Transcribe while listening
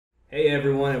Hey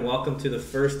everyone, and welcome to the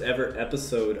first ever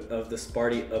episode of the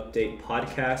Sparty Update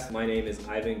podcast. My name is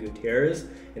Ivan Gutierrez,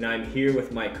 and I'm here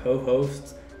with my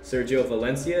co-hosts Sergio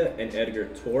Valencia and Edgar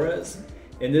Torres.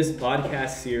 In this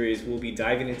podcast series, we'll be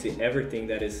diving into everything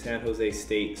that is San Jose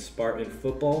State Spartan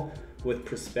football with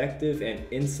perspective and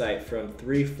insight from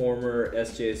three former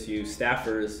SJSU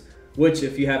staffers, which,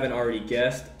 if you haven't already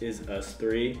guessed, is us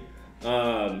three.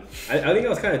 I think I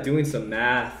was kind of doing some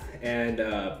math, and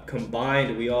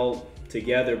combined, we all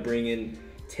together bring in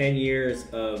 10 years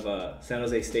of San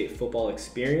Jose State football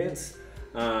experience.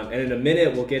 And in a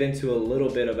minute, we'll get into a little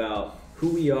bit about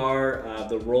who we are,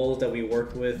 the roles that we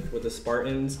work with the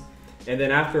Spartans. And then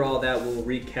after all that, we'll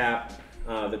recap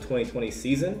the 2020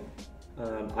 season.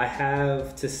 I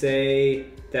have to say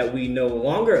that we no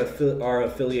longer are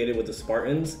affiliated with the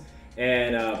Spartans,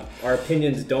 and our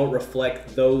opinions don't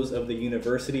reflect those of the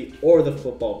university or the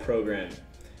football program.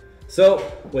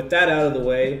 So with that out of the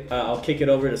way, I'll kick it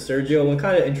over to Sergio and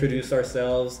kind of introduce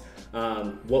ourselves,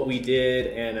 what we did,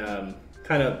 and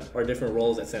kind of our different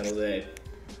roles at San Jose.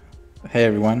 Hey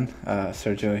everyone,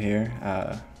 Sergio here.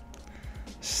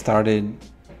 Started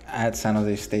at San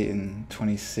Jose State in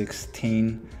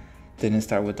 2016. Didn't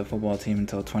start with the football team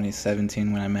until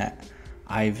 2017 when I met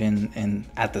Ivan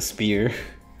at the Spear.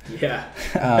 Yeah.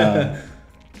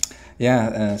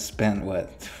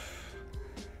 Spent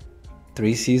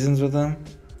 3 seasons with them.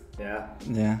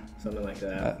 Yeah, Something like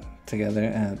that.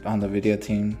 Together on the video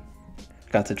team.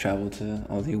 Got to travel to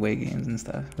all the away games and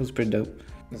stuff. It was pretty dope.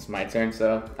 It's my turn.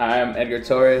 So I'm Edgar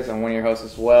Torres. I'm one of your hosts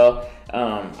as well.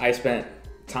 I spent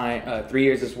 3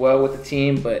 years as well with the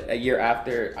team, but a year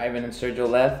after Ivan and Sergio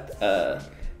left.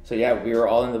 We were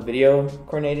all in the video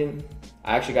coordinating.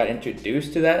 I actually got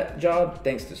introduced to that job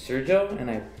thanks to Sergio,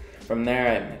 and from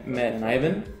there I met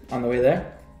Ivan on the way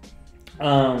there.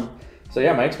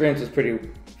 My experience was pretty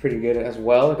good as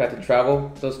well. I got to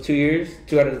travel those 2 years,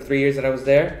 2 out of the 3 years that I was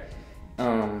there.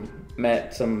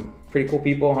 Met some pretty cool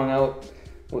people, hung out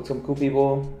with some cool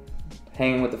people,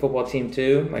 hanging with the football team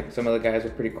too. Like, some of the guys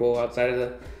were pretty cool outside of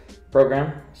the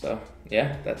program. So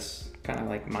yeah, that's kind of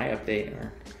like my update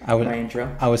or my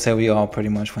intro. I would say we all pretty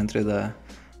much went through the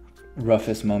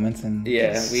roughest moments in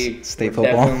state football.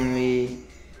 Definitely.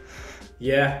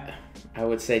 Yeah. I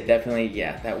would say definitely,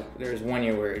 that there was 1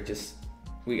 year where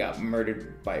we got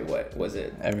murdered by, what was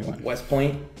it? Everyone. West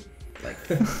Point, like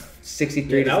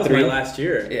 63 That to was 3. my last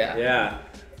year. Yeah.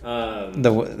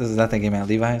 Is that the game at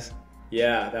Levi's?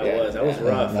 Yeah, that was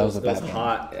rough. That was a bad it was game.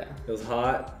 hot. Yeah. It was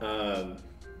hot.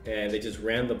 And they just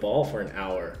ran the ball for an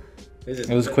hour. It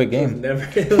was a quick game.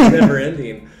 It was never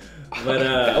ending. But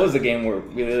that was a game where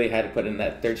we literally had to put in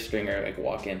that third stringer,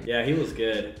 walk in. Yeah, he was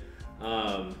good.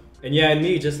 And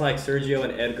me, just like Sergio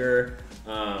and Edgar,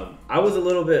 I was a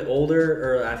little bit older,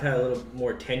 or I've had a little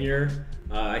more tenure.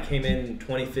 I came in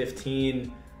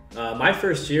 2015. My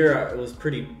first year was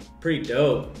pretty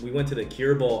dope. We went to the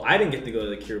Cure Bowl. I didn't get to go to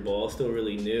the Cure Bowl. I was still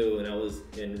really new, and I was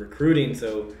in recruiting,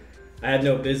 so I had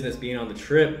no business being on the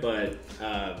trip. But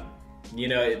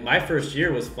my first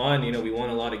year was fun. We won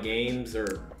a lot of games,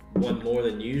 or won more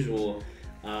than usual.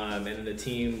 And then the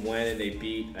team went and they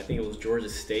beat, I think it was Georgia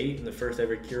State in the first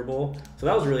ever Cure Bowl. So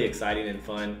that was really exciting and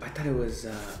fun. I thought it was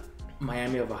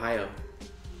Miami of Ohio.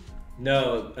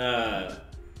 No,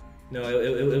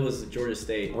 it was Georgia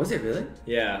State. Was it really?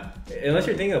 Yeah. Unless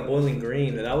you're thinking of Bowling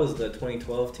Green, that was the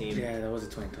 2012 team. Yeah, that was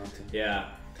the 2012 team. Yeah.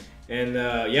 And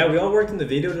we all worked in the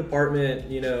video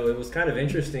department. It was kind of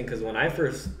interesting because when I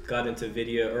first got into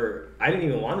video, or I didn't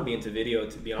even want to be into video,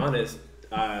 to be honest.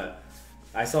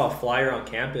 I saw a flyer on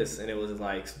campus, and it was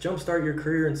like, jumpstart your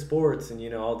career in sports,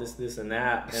 and all this and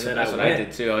that. And then that's what I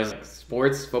did too. I was like,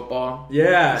 sports, football,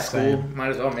 school.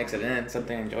 Might as well mix it in,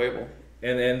 something enjoyable.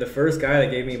 And then the first guy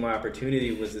that gave me my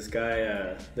opportunity was this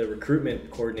guy, the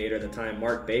recruitment coordinator at the time,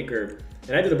 Mark Baker.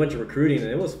 And I did a bunch of recruiting, and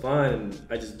it was fun. And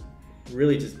I just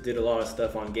did a lot of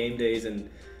stuff on game days and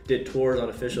did tours on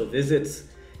official visits.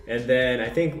 And then I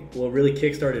think what really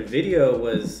kickstarted video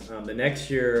was the next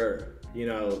year.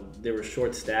 They were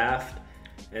short-staffed,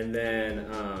 and then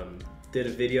did a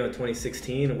video in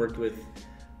 2016 and worked with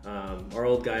our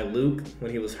old guy Luke when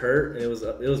he was hurt, and it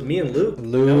was me and Luke. That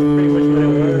was pretty much what it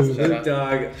was. Luke,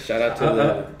 dog. Shout out to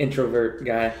the introvert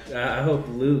guy. I hope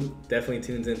Luke definitely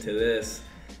tunes into this.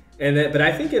 But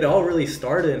I think it all really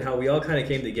started, and how we all kind of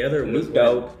came together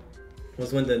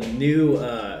was when the new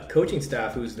coaching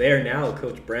staff, who's there now,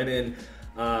 Coach Brennan.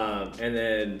 And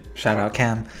then shout out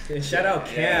Cam. Shout out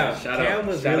Cam. Cam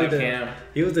was really Cam.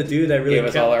 He was the dude that really gave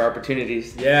us all our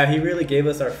opportunities. Yeah, he really gave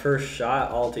us our first shot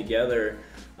all together.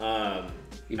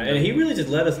 And he really just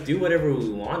let us do whatever we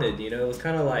wanted, you know. It was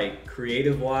kind of like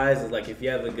creative wise, like if you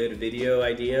have a good video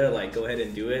idea, like go ahead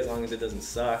and do it as long as it doesn't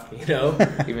suck, you know.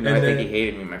 Even though I think he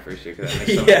hated me my first year because I made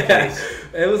so much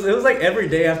plays. It was like every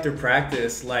day after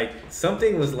practice, like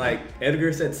something was like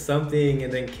Edgar said something,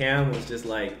 and then Cam was just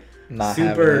like Not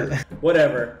super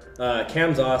whatever.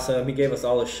 Cam's awesome. He gave us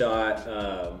all a shot,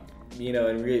 you know,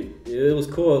 and it was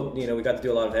cool. You know, we got to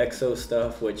do a lot of EXO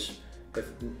stuff, which. If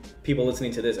people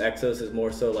listening to this, Exos is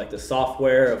more so like the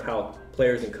software of how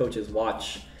players and coaches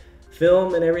watch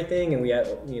film and everything. And we had,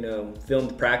 you know,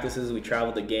 filmed practices. We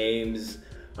traveled to games.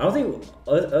 I don't think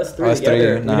us three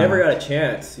together, we never got a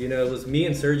chance. You know, it was me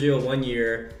and Sergio one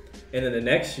year. And then the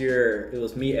next year, it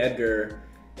was me, Edgar,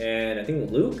 and I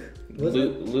think Luke.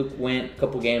 Luke went a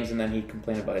couple games and then he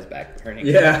complained about his back hurting.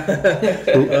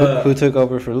 Yeah. who took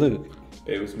over for Luke?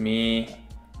 It was me.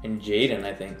 And Jaden,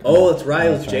 I think. Oh, that's right.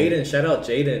 It was Jaden. Right. Shout out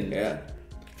Jaden. Yeah.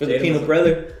 Filipino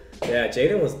brother. Yeah,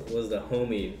 Jaden was the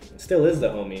homie. Still is the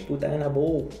homie. Puta en a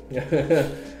bowl.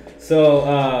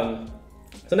 So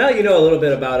now you know a little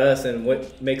bit about us and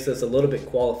what makes us a little bit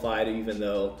qualified, even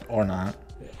though... Or not.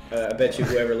 I bet you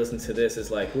whoever listens to this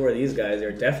is like, who are these guys?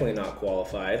 They're definitely not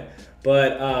qualified.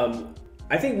 But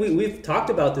I think we've talked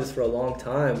about this for a long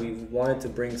time. We've wanted to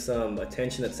bring some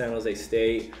attention at San Jose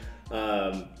State.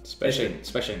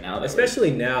 Especially now.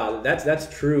 Especially now. That's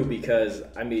true because,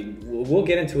 I mean, we'll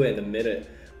get into it in a minute,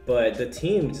 but the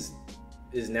team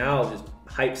is now just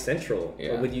hype central.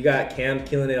 Yeah. With you got Cam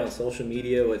killing it on social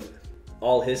media with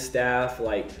all his staff,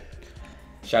 like...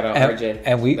 Shout out RJ.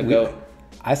 And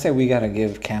I say we got to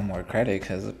give Cam more credit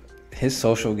because his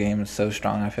social game is so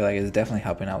strong. I feel like it's definitely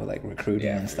helping out with like recruiting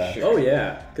and stuff. Sure. Oh,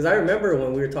 yeah. Because I remember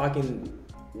when we were talking...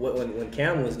 When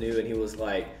Cam was new and he was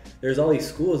like, there's all these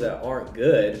schools that aren't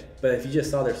good, but if you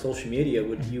just saw their social media,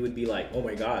 you would be like, oh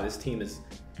my God, this team is,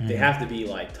 they have to be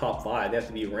like top 5, they have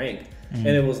to be ranked. And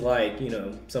it was like, you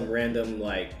know, some random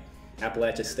like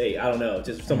Appalachia State, I don't know,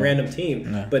 just some random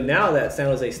team. Yeah. But now that San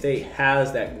Jose State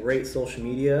has that great social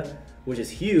media, which is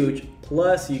huge,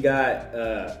 plus you got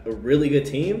a really good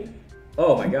team,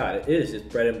 oh my God, it is just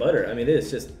bread and butter. I mean, it is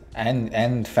just...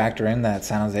 And factor in that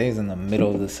San Jose is in the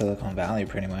middle of the Silicon Valley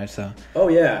pretty much, so... Oh,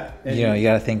 yeah. And you know, you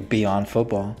got to think beyond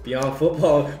football. Beyond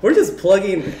football. We're just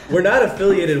plugging... We're not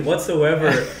affiliated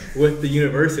whatsoever with the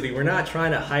university. We're not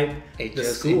trying to hype the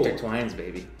school. It just intertwines,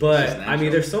 baby. But, I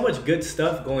mean, there's so much good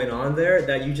stuff going on there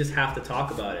that you just have to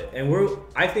talk about it. And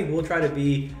I think we'll try to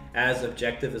be as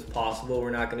objective as possible.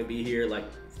 We're not going to be here like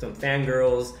some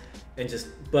fangirls and just...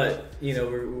 But, you know,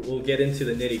 we'll get into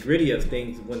the nitty gritty of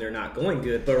things when they're not going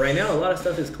good. But right now, a lot of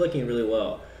stuff is clicking really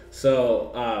well.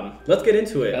 So let's get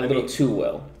into it. A little too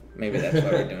well. Maybe that's why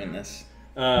we're doing this.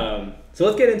 So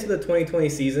let's get into the 2020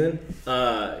 season.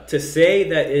 To say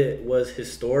that it was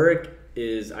historic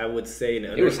is, I would say, an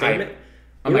understatement. It was hype.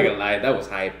 I'm not going to lie. That was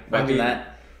hype. Watching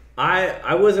that.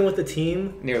 I wasn't with the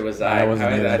team. Neither was I. I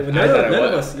wasn't either. None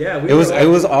of us. Yeah, it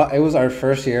was our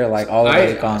first year, like all the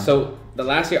way gone. So the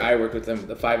last year I worked with them,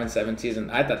 the 5-7 season,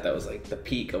 I thought that was like the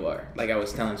peak of our. Like I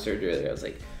was telling Sergio earlier, I was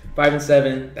like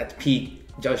 5-7. That's peak.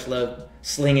 Josh Love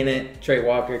slinging it, Trey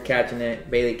Walker catching it,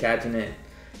 Bailey catching it.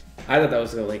 I thought that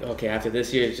was like okay. After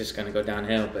this year, it's just gonna go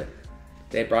downhill. But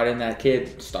they brought in that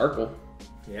kid Starkle.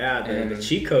 Yeah, the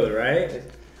cheat code, right?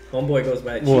 Homeboy goes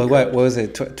by. Well, what was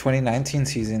it? 2019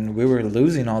 season, we were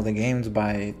losing all the games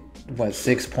by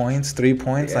 6 points, 3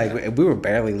 points. Yeah. Like we were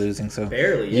barely losing. So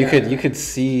barely, you could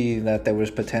see that there was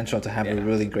potential to have a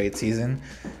really great season.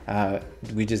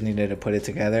 We just needed to put it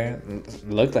together. It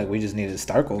looked like we just needed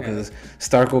Starkle because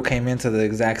Starkle came into the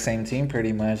exact same team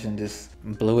pretty much and just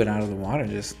blew it out of the water.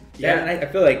 And I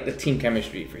feel like the team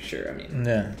chemistry for sure.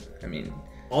 I mean,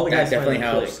 all the guys definitely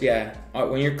helps. Click. Yeah,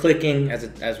 when you're clicking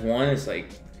as one, it's like.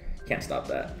 Can't stop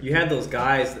that. You had those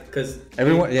guys because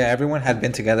everyone had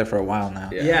been together for a while now.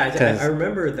 I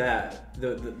remember that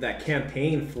that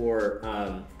campaign for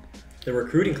the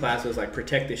recruiting class was like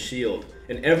Protect the Shield,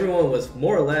 and everyone was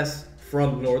more or less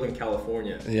from Northern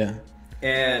California. Yeah,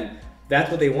 and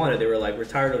that's what they wanted. They were like, we're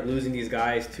tired of losing these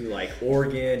guys to like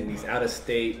Oregon and these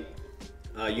out-of-state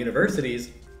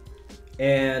universities,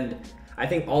 and I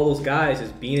think all those guys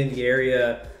just being in the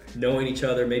area, knowing each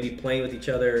other, maybe playing with each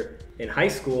other in high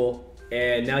school,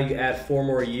 and now you add 4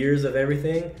 more years of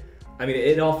everything. I mean,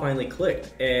 it all finally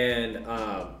clicked, and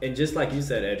just like you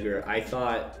said, Edgar, I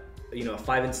thought,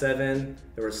 5-7,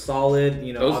 they were solid.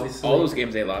 Obviously all those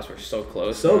games they lost were so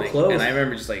close, close. And I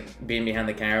remember just like being behind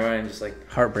the camera and just like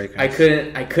heartbreaker. I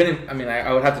couldn't. I mean,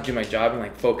 I would have to do my job and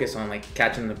like focus on like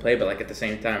catching the play, but like at the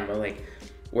same time,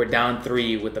 we're down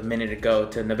 3 with a minute to go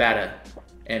to Nevada,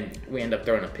 and we end up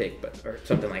throwing a pick, or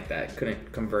something like that.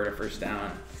 Couldn't convert a first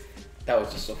down. that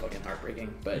was just so fucking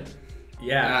heartbreaking. But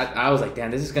yeah, I was like,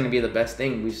 damn, this is gonna be the best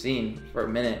thing we've seen for a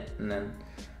minute, and then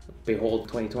behold,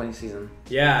 2020 season.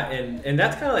 Yeah, and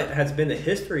that's kind of like has been the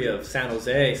history of San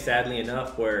Jose, sadly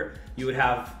enough, where you would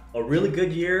have a really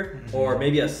good year or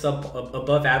maybe a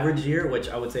above average year, which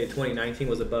I would say 2019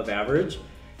 was above average.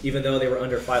 Even though they were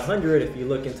under 500, if you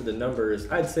look into the numbers,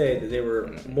 I'd say that they were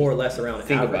more or less around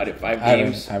Think average. about it, 5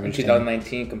 games average in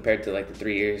 2019 compared to like the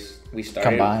 3 years we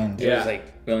started. Combined. It was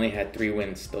like we only had 3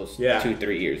 wins those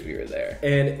 2-3 years we were there.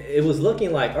 And it was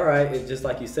looking like, all right, just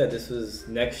like you said, this was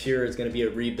next year it's going to be a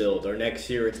rebuild, or next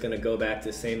year it's going to go back to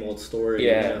the same old story.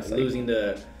 Yeah, you know, losing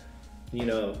to,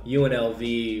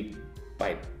 UNLV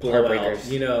By blowout,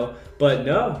 heartbreakers. But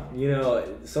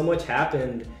no, so much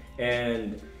happened.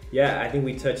 And yeah, I think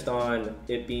we touched on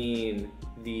it being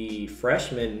the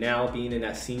freshmen now being in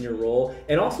that senior role,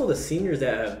 and also the seniors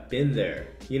that have been there.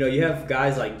 You have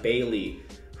guys like Bailey,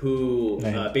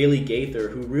 Bailey Gaither,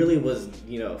 who really was,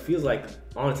 feels like,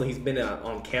 honestly, he's been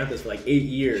on campus for like 8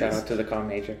 years. Shout out to the comm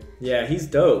major. Yeah, he's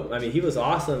dope. I mean, he was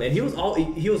awesome, and he was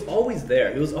always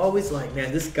there. He was always like,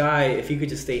 man, this guy, if he could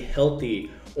just stay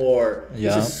healthy, or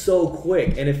he's just so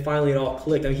quick, and it all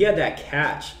clicked. I mean, he had that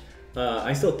catch.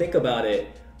 I still think about it.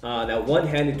 That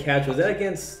one-handed catch, was that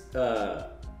against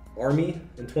Army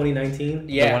in 2019?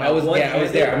 Yeah, I was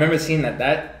there. I remember seeing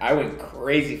that. I went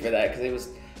crazy for that because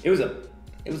it was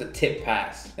a tip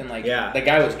pass, and the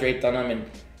guy was draped on him, and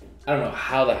I don't know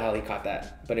how the hell he caught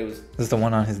that, but it was. This is the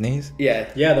one on his knees? Yeah,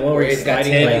 the one where he's got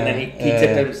sliding tipped, and then he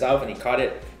tipped himself, and he caught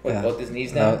it with both his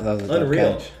knees down. That was a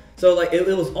unreal. catch. So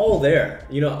it was all there.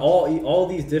 All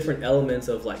these different elements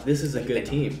of this is a good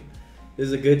team. This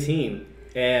is a good team.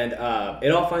 And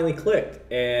it all finally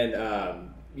clicked. And,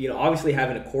 obviously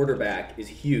having a quarterback is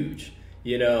huge.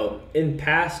 In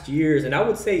past years, and I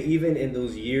would say even in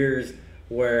those years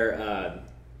where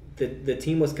the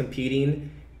team was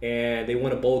competing and they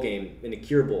won a bowl game in the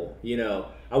Cure Bowl,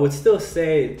 I would still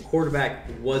say quarterback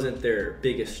wasn't their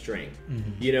biggest strength.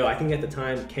 Mm-hmm. I think at the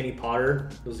time Kenny Potter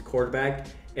was the quarterback,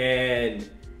 and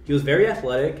he was very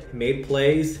athletic, made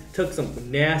plays, took some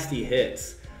nasty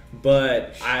hits.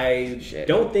 But I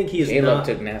don't think he's J-Love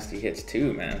took nasty hits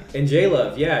too, man. And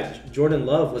J-Love, Jordan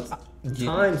Love was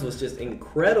just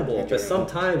incredible. But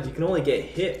sometimes you can only get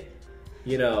hit,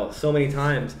 so many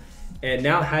times. And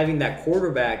now having that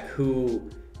quarterback who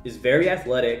is very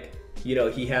athletic,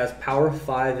 he has Power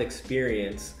 5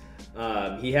 experience.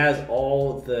 He has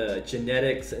all the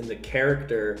genetics and the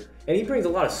character, and he brings a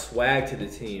lot of swag to the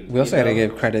team. We also got to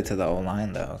give credit to the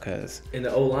O-line, though, because in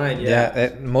the O-line,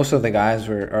 most of the guys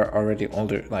are already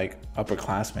older, like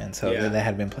upperclassmen, so they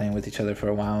had been playing with each other for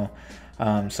a while.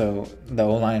 So the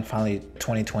O-line finally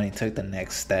 2020 took the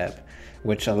next step,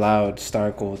 which allowed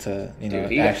Starkle to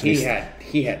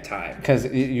he had time, because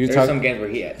there's some games where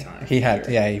he had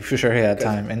time. For sure he had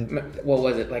time. And what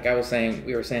was it like?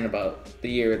 We were saying about the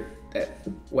year that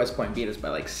West Point beat us by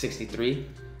like 63.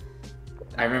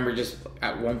 I remember just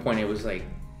at one point it was like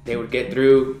they would get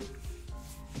through,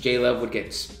 J-Love would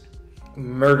get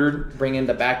murdered, bring in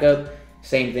the backup,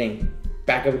 same thing.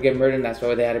 Backup would get murdered, and that's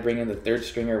why they had to bring in the third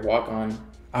stringer walk on.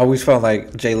 I always felt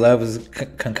like J-Love was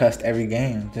concussed every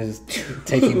game, just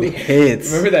taking the hits.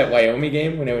 Remember that Wyoming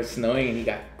game when it was snowing and he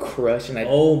got crushed? And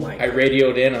I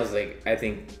radioed in. I was like, I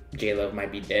think J-Love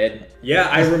might be dead. Yeah,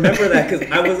 I remember that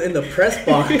because I was in the press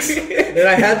box and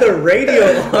I had the radio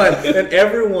on,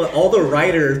 and all the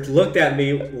writers looked at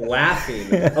me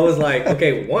laughing. I was like,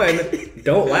 okay, one,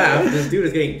 don't laugh. This dude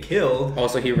is getting killed.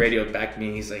 Also, he radioed back to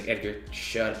me. He's like, Edgar,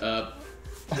 shut up.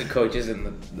 The coaches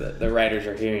and the writers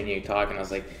are hearing you talk, and I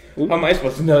was like, how am I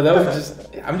supposed to know?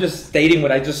 I'm just stating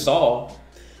what I just saw.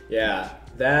 Yeah,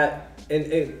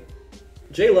 and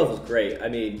J-Love was great. I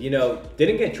mean,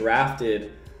 didn't get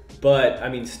drafted, but I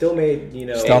mean, still made,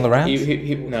 Still on the Rams?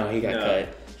 He got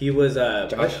cut. He was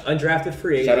undrafted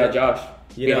free agent. Shout out Josh.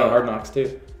 He's on Hard Knocks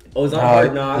too. Oh, he's on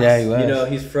Hard Knocks. Yeah, he was.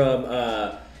 He's from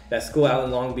that school out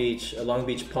in Long Beach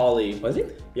Poly. Was he?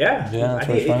 Yeah. Yeah, I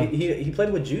think he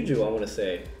played with Juju, I want to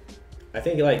say. I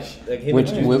think like him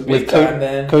with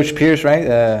Coach Pierce, right?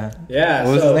 Yeah.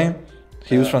 What was his name?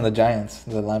 He was from the Giants,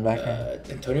 the linebacker.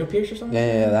 Antonio Pierce or something?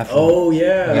 Yeah, that. Oh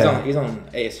yeah. He's on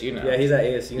ASU now. Yeah, he's at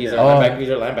ASU. He's a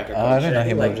linebacker coach. Oh, I didn't know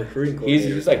he was recruiting coach.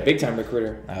 He's like big time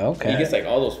recruiter. Oh, okay. He gets like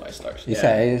all those 5 stars. He's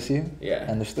at ASU. Yeah.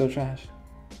 And they're still trash.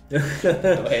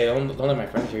 Hey, don't let my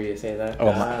friends hear you say that.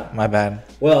 Oh, my bad.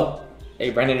 Well.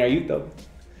 Hey, Brandon, are you though?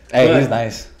 Hey, he's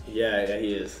nice. Yeah,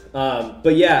 he is.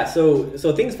 But yeah, so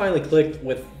things finally clicked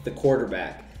with the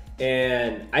quarterback,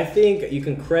 And I think you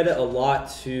can credit a lot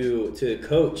to the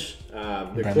coach,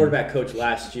 their quarterback coach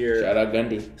last year. Shout out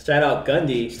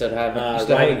Gundy. Still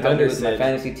Ryan Gunderson, my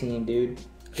fantasy team, dude.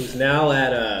 Who's now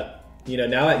at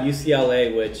now at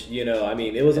UCLA, which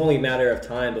it was only a matter of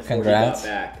time before he got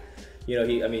back. He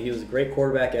was a great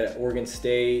quarterback at Oregon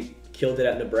State. Killed it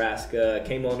at Nebraska,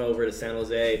 came on over to San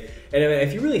Jose. And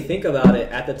if you really think about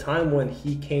it, at the time when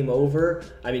he came over,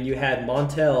 you had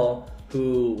Montel,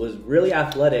 who was really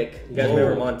athletic. You guys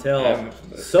remember Montel?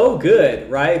 So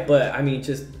good, right? But, I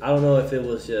don't know if it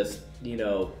was just,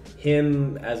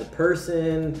 him as a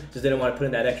person, just didn't want to put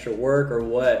in that extra work or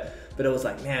what. But it was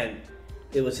like, man,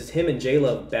 it was just him and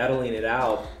J-Love battling it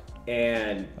out.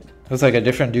 And it was like a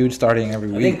different dude starting every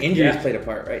week. I think injuries played a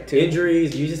part, right, too?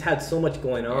 Injuries, you just had so much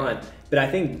going on. Yeah. But I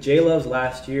think J-Love's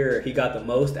last year, he got the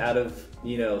most out of,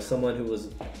 someone who was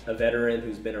a veteran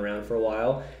who's been around for a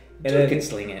while. And then can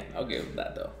sling it. I'll give him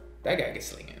that, though. That guy can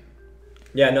sling it.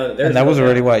 Yeah, no. And that was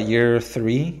already, year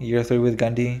three with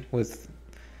Gundy, with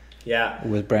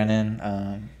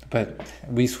Brennan. But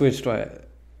we switched,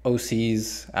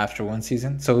 OCs after one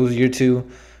season. So it was year 2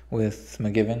 with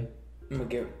McGivern.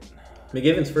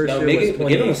 McGivern's first year was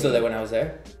 20. McGivern was still there when I was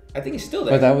there. I think he's still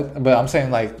there. But I'm saying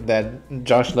that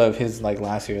Josh Love, his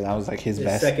last year, that was his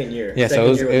best second year. Yeah,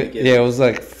 so it was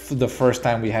the first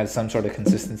time we had some sort of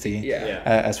consistency. Yeah.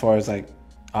 As far as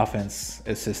offense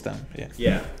system. Yeah.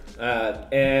 Yeah.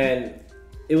 And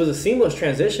it was a seamless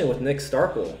transition with Nick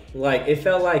Starkel. It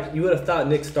felt like you would have thought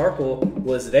Nick Starkel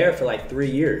was there for 3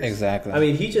 years.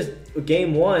 Exactly. He just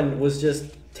game 1 was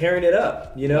just tearing it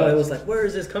up. It was like, where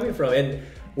is this coming from? And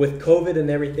with COVID and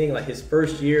everything, his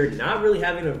first year, not really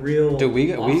having a real. Dude,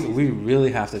 we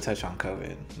really have to touch on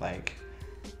COVID.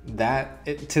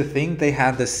 To think they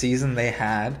had the season they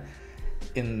had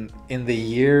in the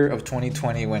year of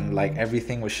 2020 when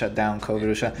everything was shut down, COVID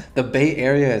was shut. The Bay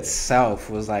Area itself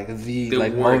was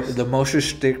the most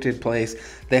restricted place.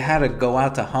 They had to go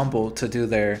out to Humboldt to do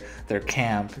their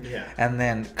camp, and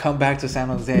then come back to San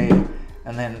Jose,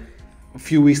 and then a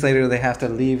few weeks later, they have to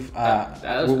leave.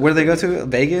 Where did they go to?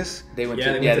 Vegas? They went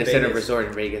they set a resort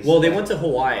in Vegas. Well, they went to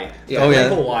Hawaii.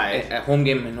 Hawaii. A home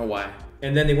game in Hawaii.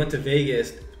 And then they went to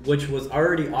Vegas, which was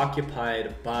already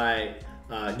occupied by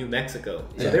New Mexico.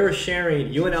 So they were sharing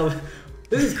UNL.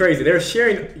 This is crazy. They were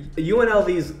sharing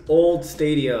UNLV's old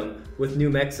stadium with New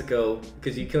Mexico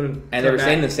because you couldn't. And they were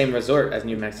staying in the same resort as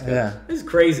New Mexico. Yeah. This is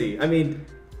crazy.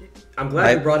 I'm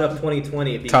glad you brought up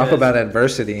 2020. Because talk about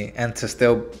adversity and to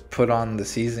still put on the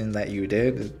season that you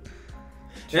did.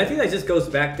 And I think that just goes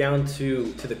back down to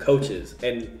the coaches.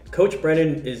 And Coach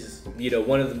Brennan is,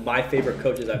 one of my favorite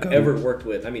coaches I've ever worked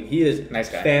with. He is nice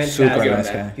guy. Fantastic. Super nice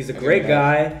guy. He's a great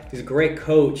guy. He's a great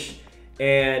coach.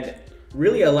 And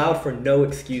really allowed for no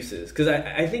excuses. Because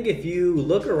I think if you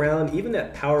look around, even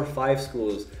at Power 5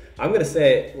 schools, I'm going to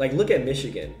say, look at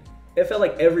Michigan. It felt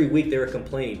like every week they were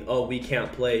complaining, oh, we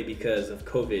can't play because of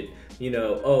COVID.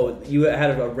 You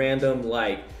had a random,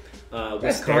 That's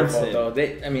Wisconsin. their fault, though.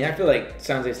 I feel like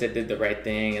San Jose State did the right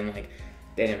thing, and,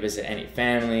 they didn't visit any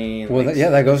family. And,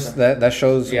 that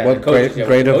shows what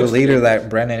great of a leader that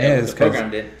Brennan is. The program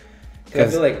did. Because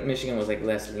I feel like Michigan was,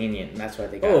 less lenient, and that's why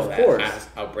they got that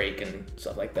outbreak and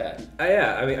stuff like that.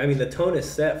 The tone is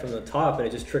set from the top, and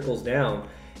it just trickles down.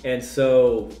 And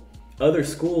so other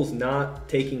schools not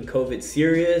taking COVID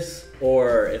serious,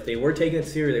 or if they were taking it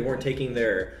serious, they weren't taking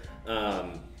their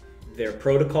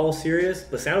protocol serious.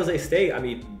 But San Jose State,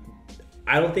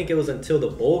 I don't think it was until the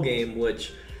bowl game,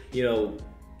 which,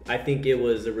 I think it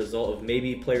was a result of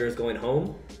maybe players going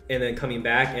home and then coming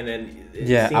back, and then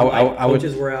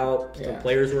coaches were out, some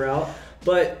players were out.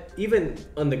 But even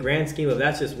on the grand scheme of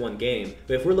that's just one game.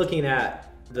 But if we're looking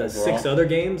at the overall 6 other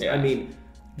games,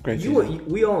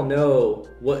 we all know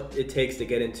what it takes to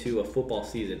get into a football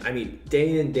season.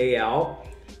 Day in, day out.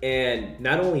 And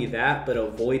not only that, but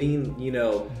avoiding,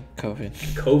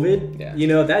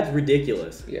 COVID, that's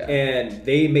ridiculous. Yeah. And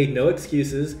they made no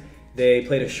excuses. They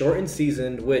played a shortened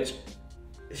season, which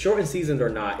shortened seasons or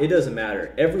not, it doesn't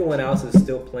matter. Everyone else is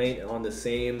still playing on the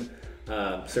same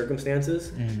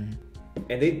circumstances. Mm-hmm.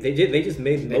 And they just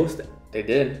made most. They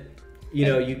did.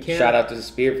 You can't. Shout out to the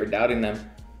Spear for doubting them.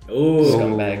 Oh,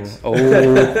 scumbags!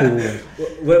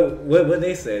 What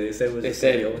they say? They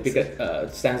said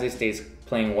because San Jose State's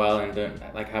playing well and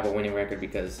have a winning record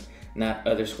because not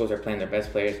other schools are playing their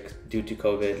best players due to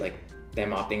COVID,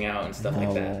 them opting out and stuff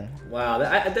like that. Wow,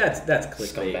 that's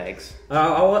clickbait. Scumbags.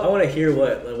 I want to hear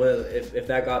what if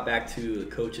that got back to the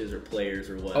coaches or players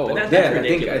or what. Oh, I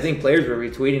think players were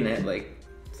retweeting it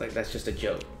it's that's just a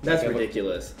joke. That's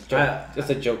ridiculous. Just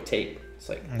a joke tape. It's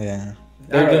yeah.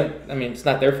 I mean, it's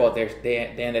not their fault.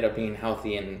 They ended up being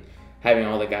healthy and having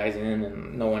all the guys in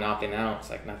and no one opting out. It's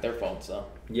like not their fault. So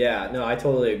Yeah, no, I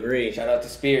totally agree. shout out to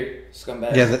Spear,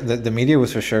 scumbag. Yeah, the media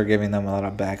was for sure giving them a lot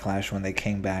of backlash when they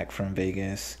came back from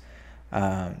Vegas,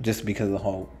 just because of the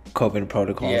whole COVID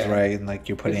protocols, right? And like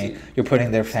you're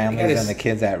putting their families and the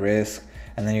kids at risk,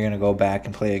 and then you're gonna go back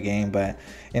and play a game. But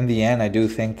in the end, I do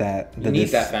think that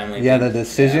that family. Yeah, the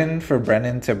decision for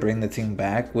Brennan to bring the team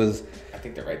back was, I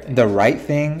think, the right thing. The right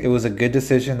thing. It was a good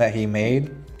decision that he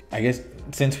made. I guess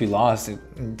since we lost,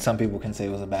 some people can say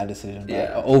it was a bad decision.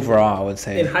 But overall, I would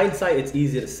say in hindsight, it's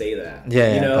easy to say that.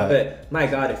 Yeah, you know. But my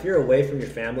God, if you're away from your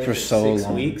family for so 6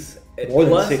 long. weeks, more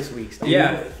than 6 weeks. Dude.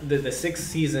 Yeah, the sixth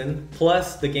season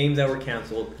plus the games that were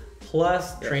canceled,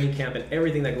 plus training camp and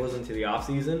everything that goes into the off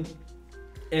season.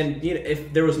 And you know,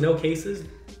 if there was no cases,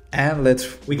 and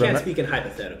we can't speak in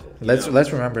hypothetical.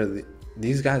 Let's remember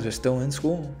these guys are still in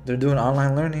school. They're doing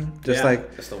online learning, just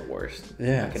like it's the worst.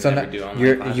 Yeah, so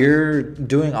you're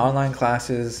doing online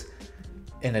classes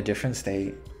in a different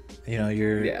state. You know,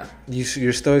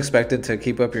 you're still expected to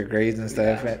keep up your grades and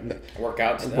stuff. Work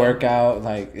out,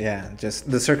 like just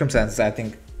the circumstances. I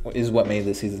think is what made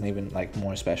this season even like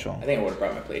more special. I think I would have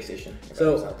brought my PlayStation.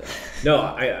 No,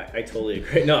 I totally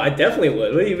agree. No, I definitely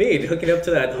would. What do you mean? Hooking up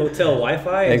to that hotel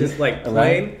Wi-Fi and just like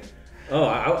playing?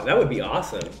 Oh, that would be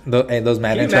awesome. Those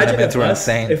Madden tournaments were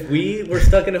insane. If we were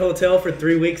stuck in a hotel for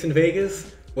 3 weeks in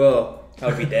Vegas, well, I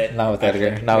would be dead. Not with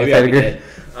Edgar. Not with Edgar.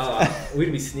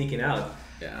 We'd be sneaking out.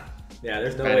 Yeah,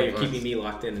 there's no way you're keeping me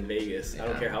locked in Vegas. I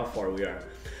don't care how far we are.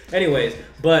 Anyways,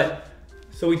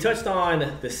 so we touched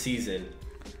on the season.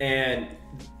 And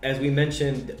as we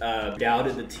mentioned,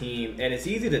 doubted the team. And it's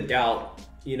easy to doubt,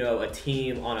 you know, a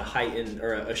team on a heightened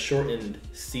or a shortened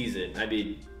season. I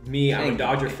mean, I'm a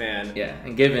Dodger fan. Yeah,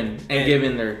 and given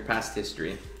their past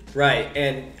history. Right,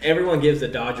 and everyone gives the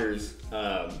Dodgers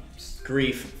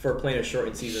grief for playing a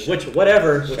shortened season.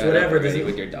 Whatever.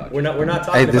 With your Dodgers. We're not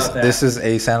talking about that. This is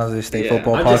a San Jose State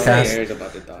football podcast.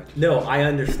 About the Dodgers. No, I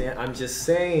understand. I'm just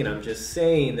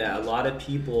saying that a lot of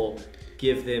people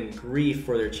give them grief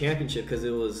for their championship because it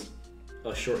was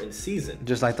a shortened season.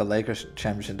 Just like the Lakers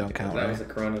championship don't count, that right? was the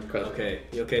Corona Cup. Okay.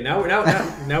 Now we're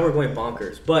going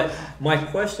bonkers. But my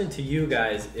question to you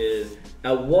guys is: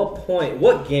 at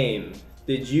what game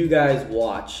did you guys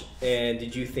watch, and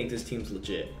did you think this team's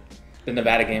legit? The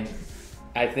Nevada game.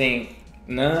 I think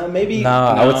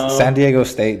I would San Diego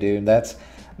State, dude. That's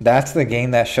the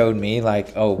game that showed me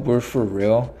like, oh, we're for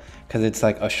real. Because it's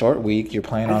like a short week. You're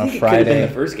playing on a Friday. It could have been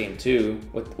the first game too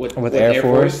with Air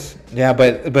Force. Yeah,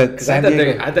 but San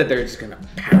Diego. I thought they were just gonna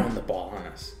pound the ball on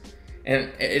us, and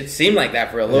it seemed like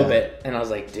that for a little bit. And I was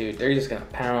like, dude, they're just gonna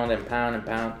pound and pound and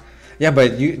pound. Yeah,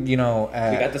 but you know,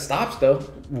 we got the stops though.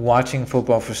 Watching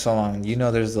football for so long, you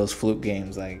know, there's those fluke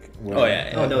games like. No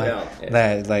doubt.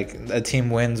 That like a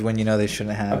team wins when you know they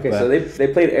shouldn't have. Okay, so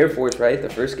they played Air Force, right, the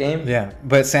first game. Yeah,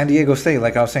 but San Diego State,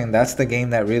 like I was saying, that's the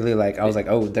game that really like I was like,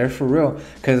 oh, they're for real,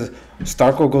 because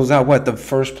Starkle goes out. What, the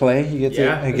first play he gets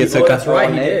that's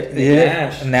right, he did.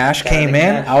 Yeah, Nash came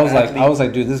in. I was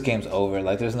like, dude, this game's over.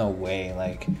 Like, there's no way.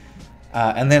 Like.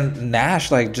 And then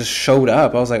Nash like just showed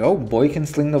up. I was like, oh, boy can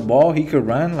sling the ball. He could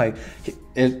run. Like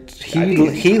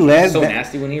he led. So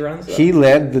nasty when he runs. He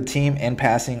led the team in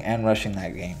passing and rushing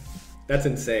that game. That's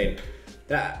insane.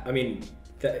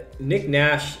 Nick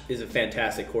Nash is a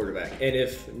fantastic quarterback, and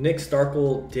if Nick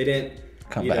Starkle didn't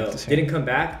come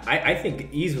back, I think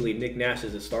easily Nick Nash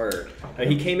is a starter.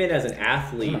 He came in as an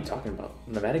athlete. What am I talking about?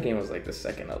 Nevada game was like the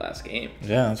second to last game.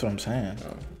 Yeah, that's what I'm saying.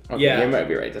 Okay, you might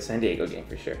be right. The San Diego game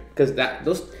for sure. Because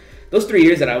those 3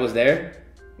 years that I was there,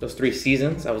 those 3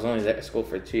 seasons, I was only there at school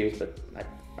for 2 years, but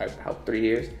I helped 3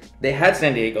 years. They had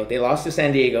San Diego. They lost to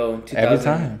San Diego in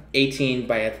 2018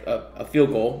 by a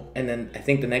field goal, and then I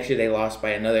think the next year they lost by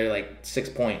another like 6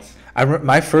 points.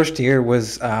 My first year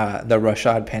was the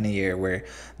Rashad Penny year where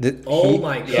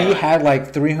he had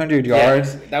like 300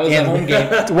 yards. That was the home game.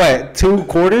 What, 2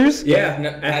 quarters? Yeah,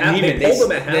 they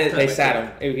pulled him at halftime. They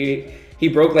sat him. He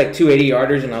broke like 2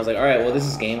 80-yarders, and I was like, all right, well, this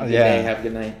is game. Good day. Have a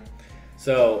good night.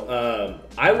 So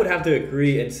I would have to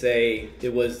agree and say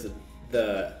it was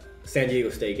the San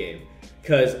Diego State game,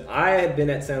 because I had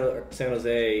been at San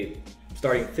Jose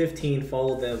starting 15,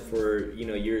 followed them for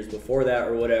years before that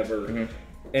or whatever. Mm-hmm.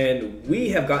 And we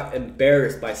have got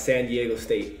embarrassed by San Diego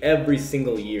State every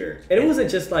single year. And it wasn't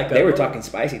just like they were talking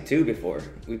spicy too before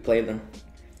we played them.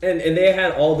 And they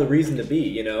had all the reason to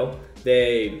be,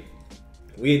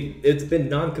 it's been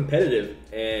non-competitive.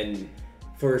 And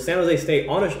for San Jose State,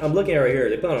 I'm looking at it right here,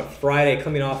 they played on a Friday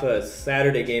coming off a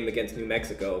Saturday game against New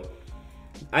Mexico.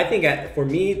 I think for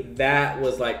me, that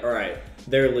was like, all right,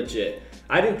 they're legit.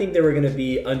 I didn't think they were going to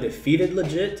be undefeated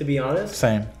legit, to be honest.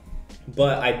 Same.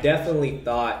 But I definitely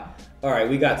thought, all right,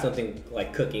 we got something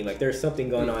like cooking. Like there's something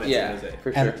going on at San Jose.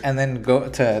 For sure. And then go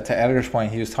to Edgar's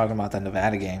point, he was talking about the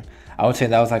Nevada game. I would say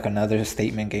that was like another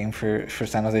statement game for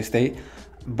San Jose State.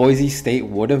 Boise State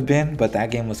would have been, but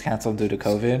that game was canceled due to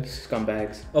COVID.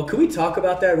 Scumbags. Oh, can we talk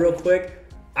about that real quick?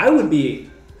 I would be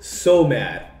so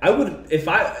mad. I would if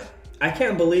I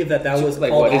can't believe that was like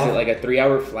called what is off. it, like a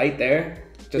 3-hour flight there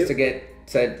just to get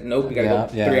said nope, you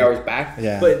gotta go 3 hours back.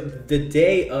 Yeah. But the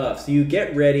day of, so you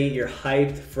get ready, you're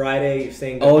hyped. Friday, you're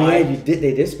saying goodbye. Oh yeah,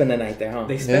 they did spend the night there, huh?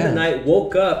 They spent the night,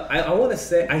 woke up. I want to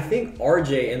say, I think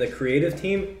RJ and the creative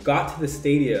team got to the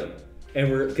stadium,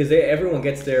 and because everyone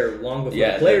gets there long before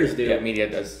the players do. Yeah, media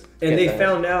does. And they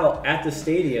found out at the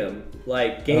stadium,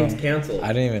 like, games canceled.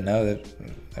 I didn't even know that.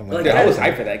 Like, I was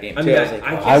hyped for that game too. I mean,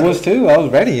 I was too. I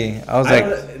was ready. I was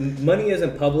like, money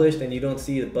isn't published and you don't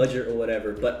see the budget or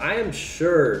whatever, but I am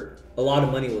sure a lot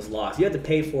of money was lost. You had to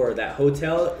pay for that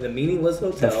hotel, the meaningless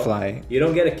hotel. The flight. You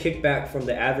don't get a kickback from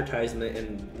the advertisement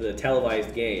and the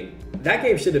televised game. That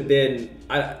game should have been,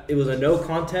 it was a no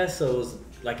contest, so it was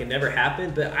like it never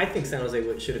happened, but I think San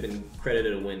Jose should have been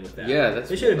credited a win with that. Yeah, that's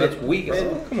weak.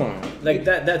 Come on. Like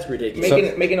that's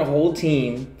ridiculous. Making a whole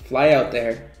team fly out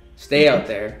there, stay out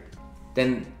there,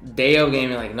 then day of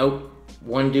game, and like, nope,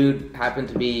 one dude happened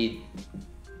to be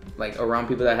like around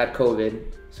people that had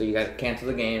COVID, so you got to cancel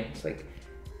the game. It's like,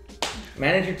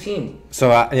 manage your team.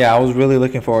 So I was really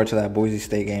looking forward to that Boise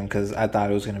State game because I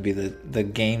thought it was going to be the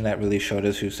game that really showed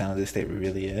us who San Jose State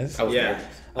really is. I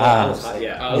was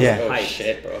hyped.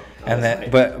 Shit, bro. And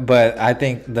then, but I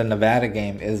think the Nevada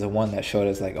game is the one that showed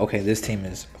us like, okay, this team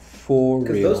is for real.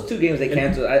 Because those two games they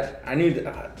canceled, I knew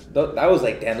that was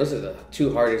like, damn, those are the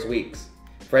two hardest weeks.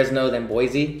 Fresno, then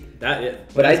Boise.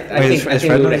 But I think we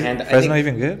would have handled. Fresno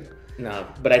even good? No,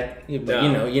 but you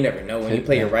never know when you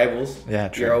play your rivals. Yeah,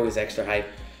 true. You're always extra hype.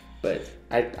 But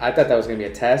I thought that was gonna be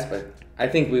a test, but I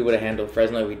think we would have handled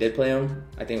Fresno if we did play them.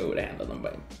 I think we would have handled them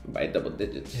by double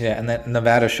digits. Yeah, and then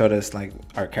Nevada showed us like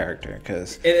our character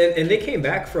because and they came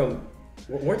back from,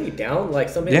 weren't they down like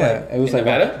something? Yeah, it was like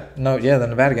Nevada. The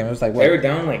Nevada game. It was like what? They were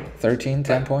down like 13,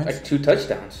 10 points. Like 2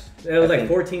 touchdowns. It was like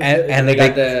 14. And they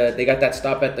got that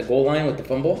stop at the goal line with the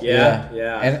fumble. Yeah.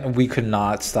 And we could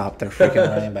not stop their freaking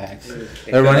running backs.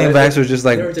 Their running backs were just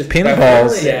like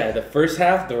pinballs. Yeah, the first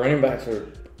half, the running backs were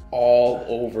all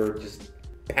over, just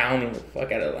pounding the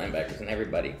fuck out of the linebackers and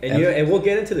everybody. And we'll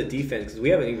get into the defense because we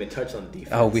haven't even touched on defense.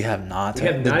 Oh, we have not.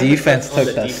 The defense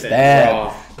took the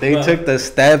step. They took the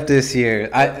step this year.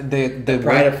 The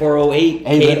pride of 408,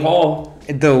 Cade Hall.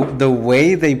 The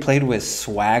way they played with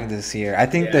swag this year, I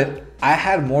think that I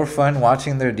had more fun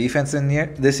watching their defense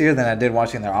this year than I did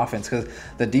watching their offense because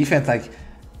the defense,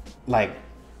 like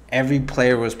every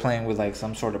player was playing with like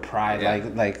some sort of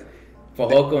pride, like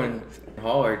Fajoko and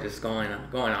Hall are just going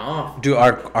off. Dude,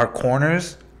 our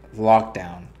corners locked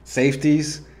down,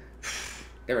 safeties,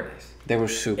 they were nice. They were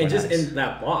super nice. And just nice. in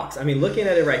that box, I mean, looking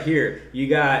at it right here, you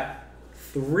got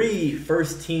 3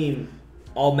 first team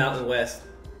All Mountain West.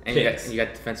 And you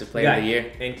got defensive player of the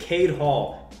year. And Cade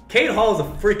Hall. Cade Hall is a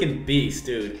freaking beast,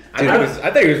 dude. I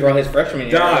thought he was wrong his freshman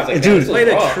year. Dude, played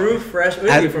a true freshman.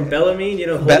 What is he from Bellarmine?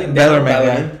 Holding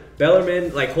down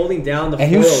Bellarmine, like holding down the. And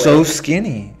he was so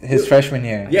skinny his freshman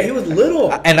year. Yeah, he was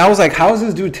little. And I was like, how is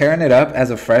this dude tearing it up as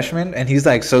a freshman? And he's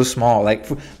like so small, like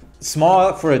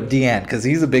small for a DN because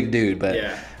he's a big dude. But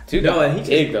dude, and he's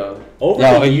big though.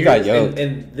 Over the years,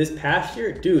 and this past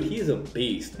year, dude, he's a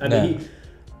beast. I mean,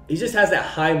 he just has that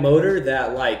high motor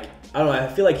that, like, I don't know, I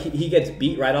feel like he gets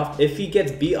beat right off. If he gets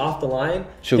beat off the line,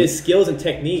 his skills and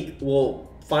technique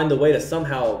will find a way to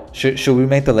somehow... Should we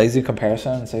make the lazy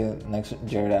comparison and say next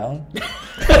Jared Allen?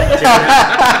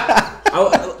 I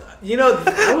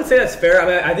would say that's fair. I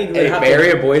mean, I think... Bay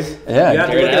Area boys. Yeah.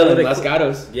 Jared Allen, Los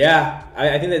Gatos. Yeah.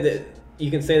 I think that... You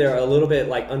can say they're a little bit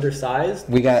like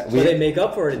undersized. They make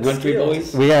up for it in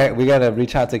skills. We got to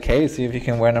reach out to Kay, see if he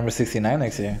can wear number 69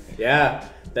 next year. Yeah,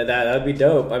 that would be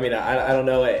dope. I mean, I don't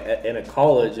know in a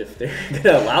college if they're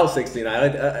gonna allow 69. I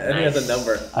think that's a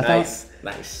number.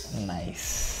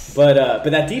 Nice. But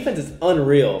that defense is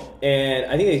unreal, and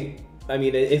I think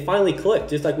it finally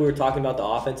clicked. Just like we were talking about the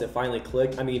offense, it finally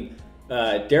clicked. I mean,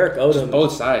 Derek Odom.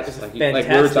 Both sides, like we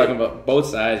were talking about, both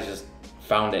sides just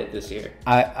found it this year.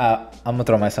 I'm gonna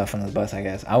throw myself on the bus, I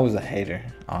guess. I was a hater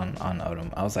on Odom.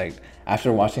 I was like,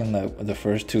 after watching the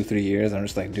first 2-3 years, I'm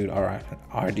just like, dude,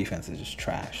 our defense is just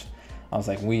trashed. I was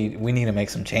like, we need to make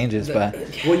some changes.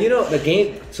 The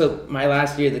game. So my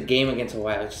last year, the game against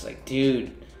Hawaii, I was just like,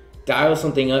 dude, dial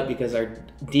something up because our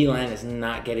D line is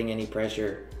not getting any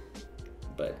pressure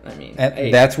But I mean, And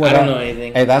hey, that's what I don't know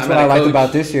anything. Hey, that's I'm what not I a liked coach.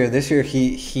 about this year. This year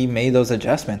he made those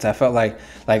adjustments. I felt like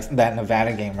that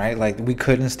Nevada game, right? Like we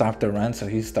couldn't stop the run, so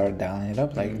he started dialing it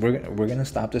up. Like we're gonna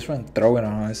stop this run. Throw it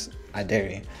on us. I dare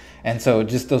you. And so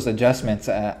just those adjustments,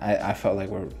 I felt like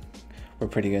we're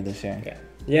pretty good this year. Yeah.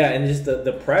 Yeah, and just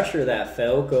the pressure that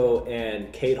Falco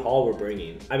and Cade Hall were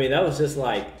bringing. I mean, that was just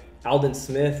like Alden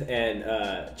Smith and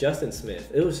Justin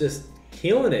Smith. It was just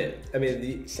killing it. I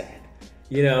mean, Sad.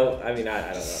 I don't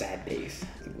know. Sad days.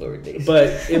 Glory days. But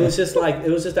it was just that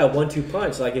 1-2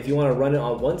 punch. Like if you want to run it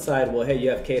on one side, well, hey, you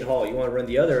have Cade Hall. You want to run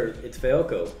the other, it's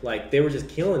Falco. Like they were just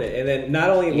killing it. And then not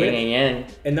only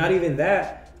and not even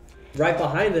that. Right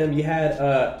behind them, you had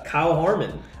Kyle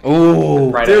Harmon. Oh,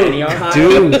 Right Dude, Antioch. Kyle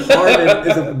Harmon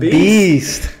is a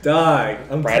beast. Dog,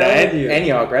 I'm Right telling you.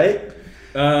 Antioch, right?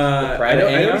 I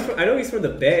know he's from the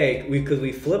Bay because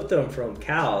we flipped him from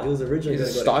Cal. He was originally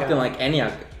He's going to go to Stockton, Cal. like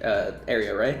Antioch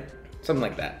area, right? Something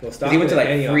like that. Well, 'Cause he went to like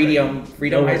Antioch,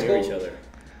 Freedom nowhere High near School. each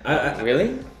other.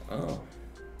 Really? Oh.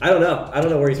 I don't know. I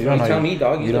don't know where he's You from. don't Tell know. me,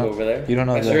 dog. You You live don't- over there. you don't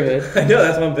know That's that. your hood. I know.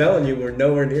 That's what I'm telling you. We're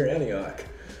nowhere near Antioch.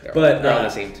 But They're all the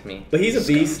same to me. But he's a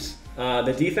beast.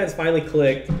 The defense finally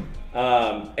clicked.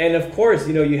 And of course,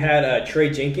 you had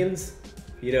Trey Jenkins,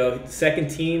 second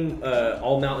team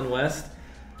All Mountain West.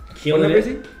 What Killing number it.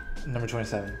 is he? number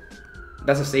 27.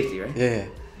 That's a safety, right? Yeah.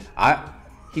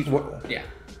 Yeah.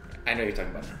 I know who you're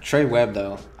talking about now. Trey Webb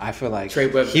though, I feel like Trey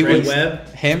Webb- he Trey was Webb?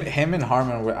 him and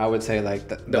Harmon were, I would say, like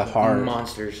the hard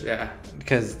monsters. Yeah.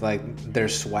 because like their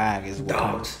swag is what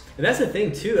Dogs. And that's the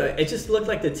thing too. It just looked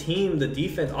like the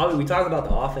defense. Obviously, we talked about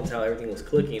the offense, how everything was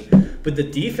clicking, but the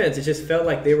defense, it just felt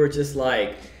like they were just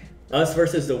like us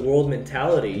versus the world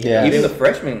mentality. Yeah. Even the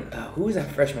freshman. Who was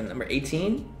that freshman? Number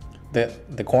 18?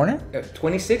 the corner,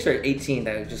 26 or 18?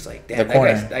 That was just like, damn, The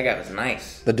corner. that guy was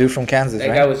nice. the dude from Kansas, That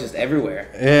right? guy was just everywhere.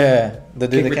 Yeah, the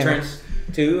dude Kick that came. returns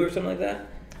 2 or something like that.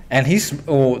 And he's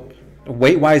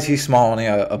weight wise, he's small, only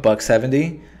a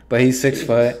 $170, but he's 6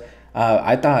 foot.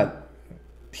 I thought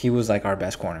he was like our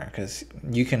best corner because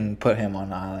you can put him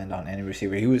on the island on any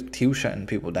receiver. He was shutting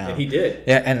people down. And he did.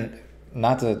 Yeah, and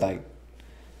not to like,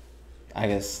 I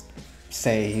guess,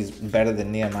 say he's better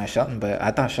than Nehemiah Shelton, but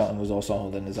I thought Shelton was also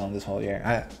holding his own this whole year.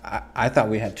 I thought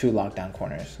we had 2 lockdown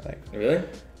corners. Like, Really?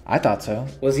 I thought so.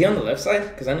 Was he on the left side?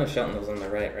 Because I know Shelton was on the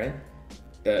right, right?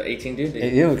 The 18 dude?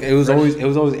 It was always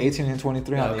 18 and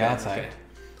 23 on the outside. Okay.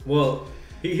 Well,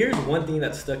 here's one thing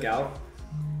that stuck out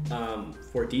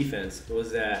for defense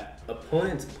was that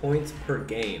opponents' points per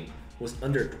game was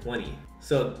under 20.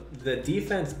 So the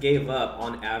defense gave up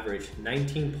on average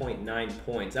 19.9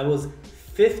 points. That was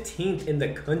 15th in the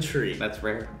country. That's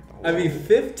rare. I mean,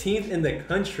 15th in the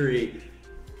country.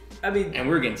 I mean, And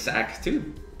we were getting sacks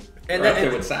too. and We're up that,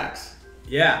 there with sacks.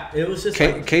 yeah, it was just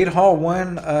like Cade Hall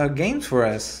won games for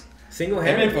us. Him and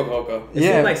single-handedly. Fokoko. It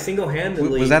Yeah. seemed like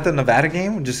single-handedly. Was that the Nevada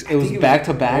game? Just it was think back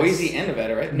to back, Boise and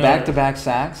Nevada, right? No, back to back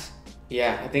sacks.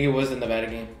 Yeah, I think it was the Nevada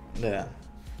game. Yeah.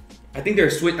 I think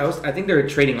they're I think they're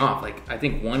trading off. Like I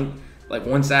think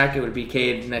one sack it would be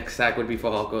Cade, next sack would be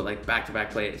Fokoko, like back to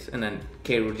back plays, and then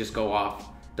Cade would just go off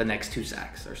the next 2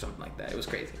 sacks or something like that. It was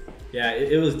crazy. Yeah,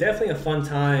 it was definitely a fun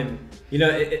time.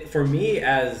 For me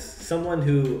as someone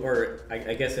who, or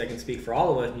I guess I can speak for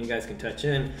all of us, and you guys can touch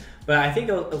in, but I think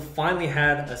I finally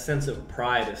had a sense of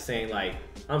pride of saying, like,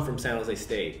 I'm from San Jose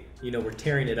State. We're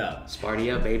tearing it up.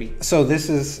 Sparty up, baby. So this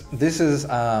is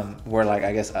where, like,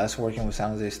 I guess us working with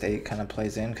San Jose State kind of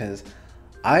plays in, because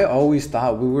I always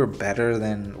thought we were better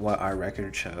than what our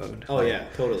record showed. Oh, yeah,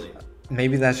 totally.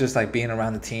 Maybe that's just like being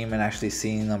around the team and actually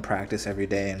seeing them practice every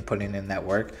day and putting in that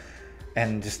work,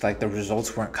 and just like the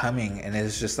results weren't coming, and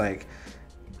it's just like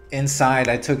inside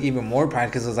I took even more pride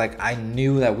because it was like I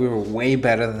knew that we were way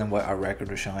better than what our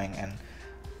record was showing, and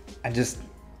I just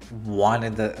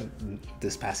wanted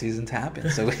this past season to happen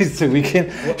so we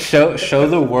can show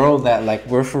the world that, like,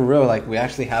 we're for real, like we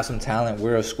actually have some talent.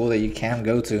 We're a school that you can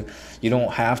go to. You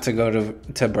don't have to go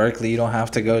to Berkeley. You don't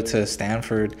have to go to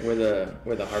Stanford. We're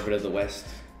the Harvard of the West.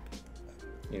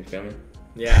 You feel me?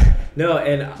 Yeah. No,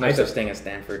 and No such thing as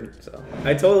Stanford. So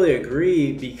I totally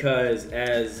agree because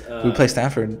as We play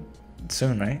Stanford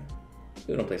soon, right?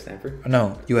 we don't play Stanford.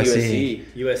 No, USC.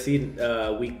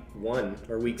 USC week 1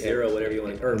 or week 0, whatever you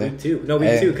want, or Yeah. week 2. No,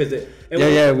 week 2 because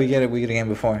We get a game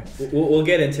before. We'll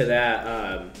get into that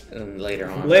And later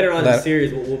on. later on in the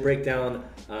series. We'll break down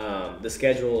the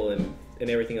schedule and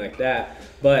everything like that.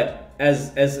 But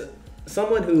as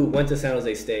someone who went to San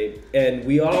Jose State, and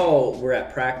we all were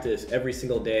at practice every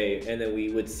single day, and then we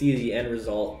would see the end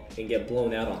result and get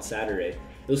blown out on Saturday.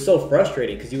 It was so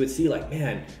frustrating because you would see, like,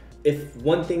 man, if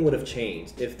one thing would have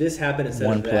changed, if this happened instead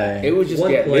One of that, play. It was just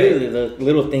one play. literally the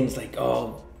little things like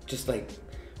just like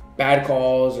bad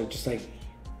calls or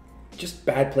just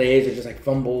bad plays or just like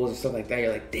fumbles and stuff like that.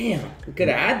 You're like, damn, we could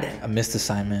have had them. A missed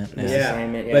assignment. Yeah.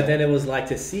 Assignment, yeah. But then it was like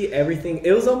to see everything.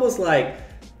 It was almost like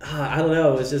I don't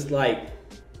know. It was just like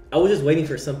I was just waiting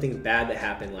for something bad to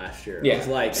happen last year. Yeah. It was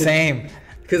like Same.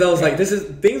 because I was like,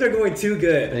 things are going too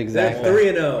good. Exactly.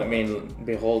 3-0. I mean,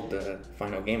 behold the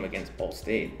final game against Ball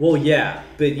State. Well, yeah,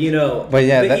 but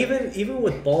even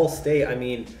with Ball State, I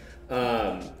mean,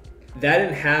 that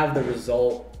didn't have the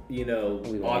result,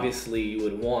 obviously you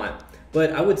would want.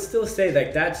 But I would still say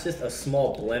like that's just a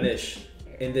small blemish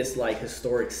in this like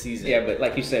historic season. Yeah, but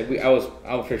like you said, I was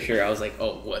for sure. I was like,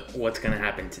 oh, what's gonna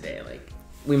happen today? Like,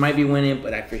 we might be winning,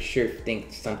 but I for sure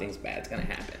think something's bad's gonna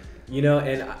happen.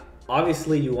 And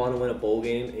obviously you want to win a bowl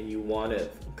game and you want to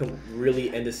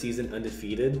really end the season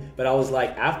undefeated. But I was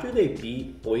like, after they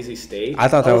beat Boise State, I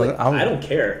thought I don't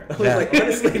care. I was like,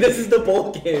 honestly, this is the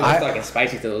bowl game. I was talking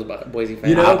spicy to those Boise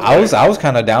fans. I was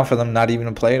kind of down for them not even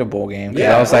to play the bowl game.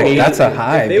 Yeah, I was like, that's a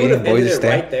high. If they would have beating ended Boise it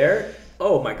State right there.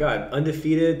 Oh my God,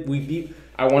 undefeated. We beat.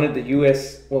 I wanted the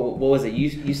U.S. What was it?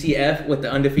 UCF with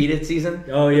the undefeated season.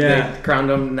 Oh yeah, they crowned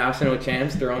them national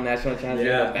champs, their own national champs.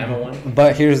 Yeah, Alabama won.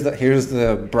 But here's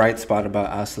the bright spot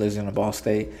about us losing to Ball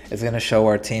State. It's gonna show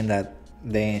our team that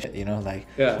they ain't, you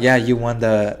won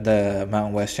the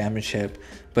Mountain West championship,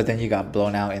 but then you got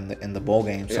blown out in the bowl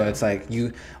game. So it's like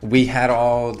we had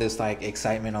all this like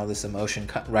excitement, all this emotion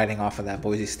riding off of that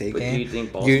Boise State game. Do you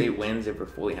think Ball State wins if we're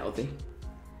fully healthy?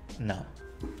 No.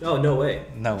 Oh, no way.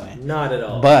 No way. Not at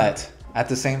all. But at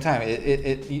the same time,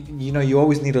 you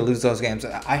always need to lose those games.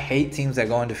 I hate teams that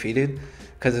go undefeated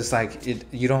because it's like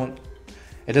you don't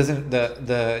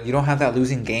have that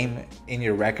losing game in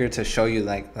your record to show you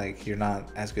like you're not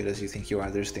as good as you think you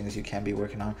are. There's things you can be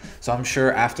working on. So I'm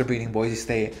sure after beating Boise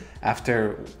State,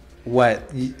 after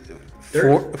 13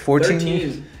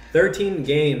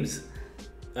 games.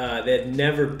 They'd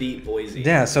never beat Boise.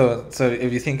 Yeah, so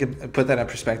if you put that in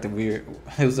perspective, it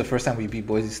was the first time we beat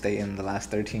Boise State in the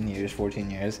last 14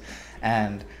 years,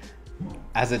 and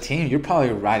as a team, you're probably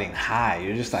riding high.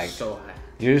 You're just like so high.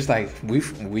 You're just like we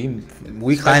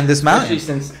climbed this mountain.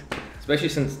 Especially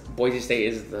since Boise State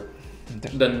is the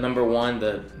number one.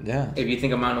 If you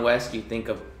think of Mountain West, you think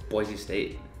of Boise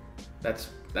State. That's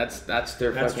their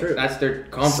true. That's their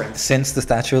conference since the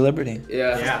Statue of Liberty.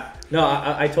 Yeah. No,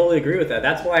 I totally agree with that.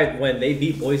 That's why when they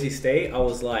beat Boise State, I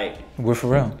was like, we're for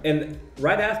real. And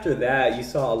right after that, you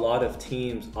saw a lot of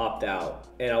teams opt out,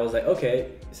 and I was like,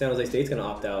 okay, San Jose State's gonna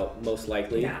opt out most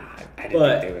likely. Nah, I didn't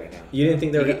think they were gonna. You didn't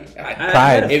think they were gonna.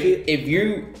 Pride. If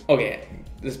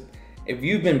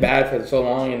you've been bad for so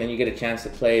long and then you get a chance to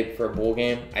play for a bowl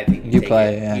game, I think you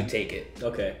take it.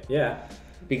 Okay, yeah.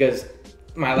 Because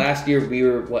my last year we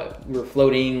were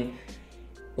floating.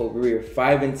 We were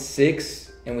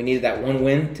 5-6, and we needed that one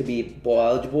win to be bowl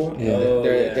eligible. Yeah.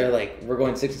 They're like, we're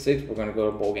going 6-6. We're gonna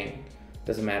go to bowl game.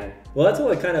 Doesn't matter. Well, that's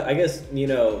what I guess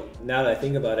now that I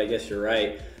think about it, I guess you're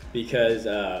right, because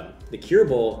the Cure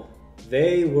Bowl,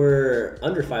 they were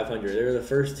under 500. They were the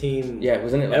first team. Yeah,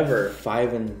 wasn't it ever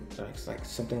 5 and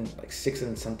something like 6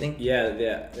 and something? Yeah.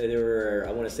 They were,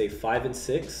 I want to say 5 and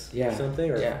 6. Yeah. Or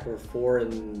something, or 4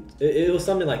 and it was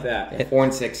something like that. Yeah, 4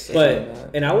 and 6.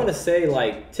 And I want to say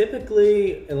like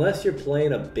typically, unless you're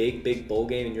playing a big bowl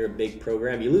game and you're a big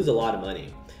program, you lose a lot of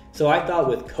money. So I thought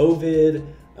with COVID,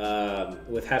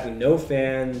 with having no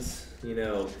fans,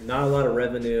 not a lot of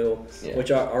revenue,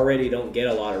 which I already don't get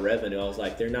a lot of revenue. I was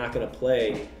like, they're not going to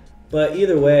play. But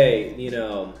either way,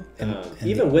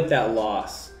 even with that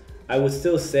loss, I would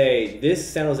still say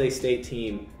this San Jose State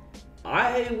team,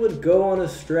 I would go on a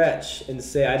stretch and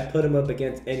say I'd put them up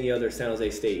against any other San Jose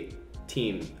State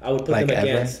team. I would put them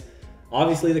against,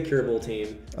 obviously, the Cure Bowl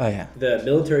team. Oh, yeah. The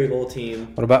Military Bowl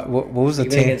team. What about, what was the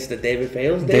Even team? against the David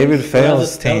Fales days? David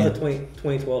Fales team. That was the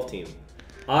 2012 team.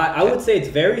 I would say it's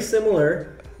very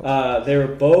similar. They were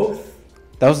both.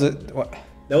 That was the what?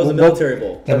 That was the Military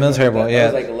Bowl. The Military Bowl,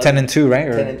 yeah. Like 10-2, right?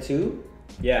 10-2.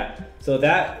 Yeah. So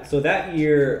that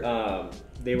year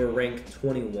they were ranked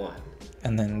 21.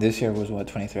 And then this year was what?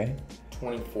 23.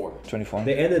 24. 24.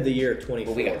 They ended the year at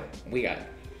 24. Well, we got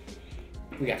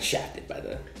shafted by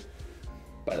the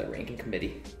ranking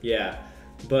committee. Yeah,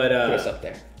 but put us up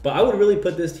there. But I would really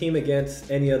put this team against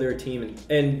any other team,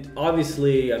 and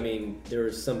obviously, I mean, there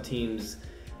were some teams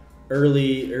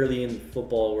early in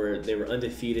football where they were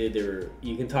undefeated.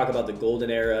 You can talk about the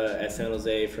golden era at San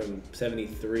Jose from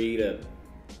 '73 to,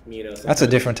 That's a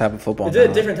different type of football. It's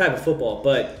a different type of football,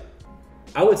 but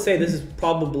I would say this is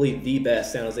probably the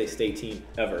best San Jose State team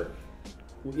ever.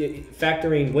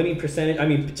 factoring winning percentage, I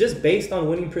mean, just based on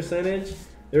winning percentage,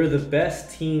 they're the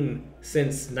best team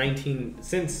since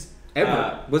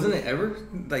ever. Wasn't it ever?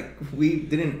 Like, we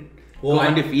didn't go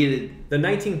undefeated. The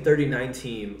 1939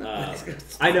 team.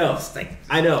 I know.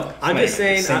 I'm just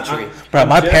saying. Bro,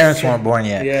 my parents weren't born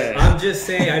yet. Yeah. I'm just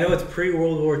saying. I know it's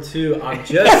pre-World War II. I'm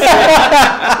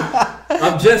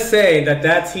just saying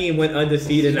that team went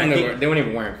undefeated. They weren't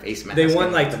even wearing face masks. They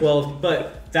won like 12,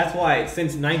 but that's why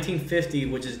since 1950,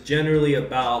 which is generally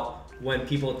about when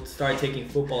people start taking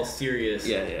football serious,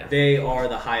 they are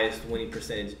the highest winning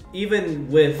percentage, even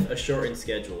with a shortened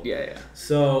schedule. Yeah.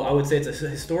 So I would say it's a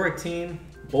historic team,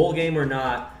 bowl game or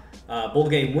not, bowl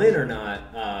game win or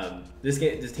not. This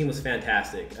team was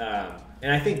fantastic,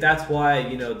 and I think that's why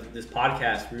this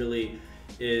podcast really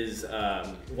is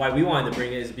why we wanted to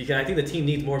bring it, is because I think the team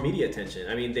needs more media attention.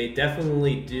 I mean, they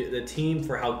definitely do. The team,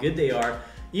 for how good they are,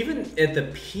 even at the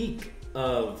peak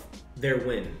of their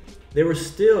win, they were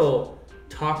still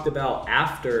talked about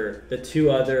after the two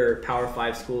other Power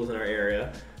 5 schools in our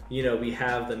area. We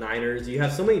have the Niners. You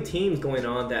have so many teams going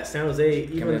on that San Jose,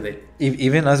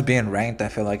 even us being ranked, I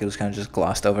feel like it was kind of just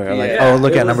glossed over. Yeah, like, oh,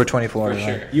 look at number 24. For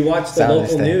sure. You watch the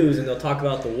local news and they'll talk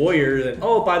about the Warriors and,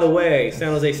 oh, by the way, San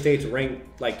Jose State's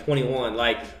ranked like 21.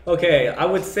 Like, okay, I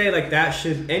would say like that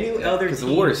should any other team. Because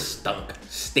the Warriors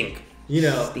stink.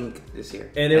 Stink this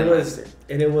year. And it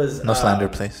was no slander,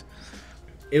 please.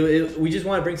 We just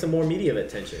want to bring some more media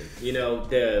attention.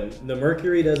 The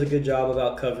Mercury does a good job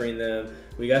about covering them.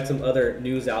 We got some other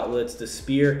news outlets. The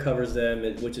Spear covers them,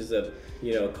 which is a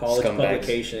college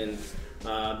publication.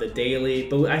 The Daily,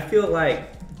 but I feel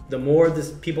like the more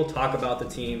people talk about the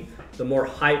team, the more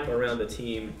hype around the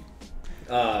team.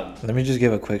 Let me just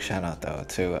give a quick shout out though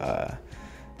to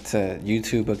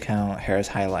YouTube account Harris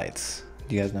Highlights.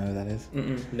 Do you guys know who that is?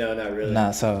 No, not really.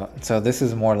 Nah, so this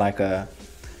is more like a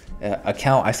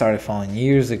account I started following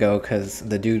years ago because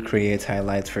the dude creates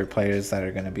highlights for players that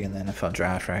are going to be in the NFL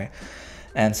draft, right?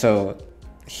 And so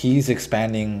he's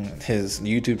expanding his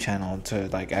YouTube channel to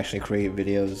like actually create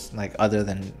videos like other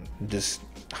than just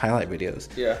highlight videos.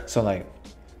 Yeah. So like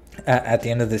at the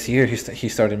end of this year, he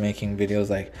started making videos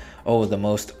like, oh, the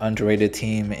most underrated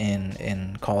team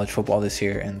in college football this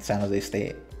year, and San Jose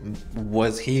State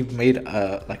he made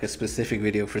a specific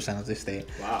video for San Jose State.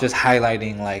 Wow. Just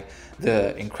highlighting like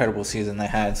the incredible season they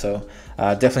had. So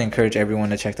definitely encourage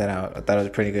everyone to check that out. I thought it was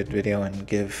a pretty good video, and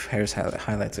give Harris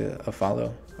Highlights a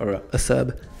follow or a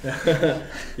sub.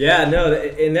 Yeah, no,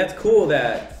 and that's cool.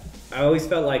 That I always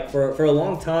felt like for a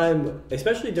long time,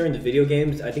 especially during the video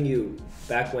games, I think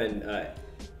back when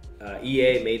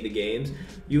EA made the games,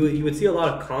 you would see a lot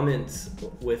of comments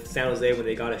with San Jose when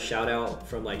they got a shout out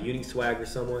from like Uniswag or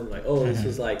someone like, oh, this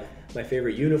was like my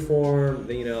favorite uniform,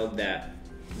 in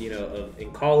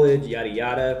college, yada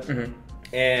yada.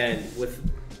 And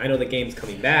I know the game's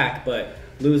coming back, but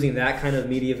losing that kind of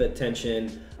media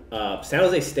attention. San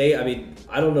Jose State, I mean,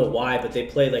 I don't know why, but they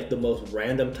play like the most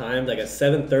random times, like a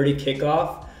 7:30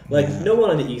 kickoff. Like no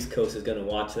one on the East Coast is gonna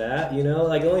watch that,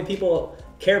 Like the only people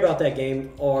care about that game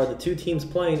are the two teams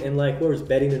playing and like whoever's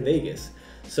betting in Vegas.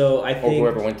 So I think,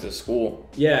 or whoever went to school.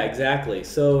 Yeah, exactly.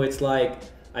 So it's like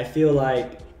I feel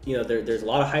like there's a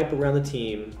lot of hype around the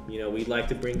team. We'd like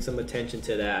to bring some attention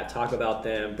to that, talk about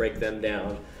them, break them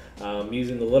down,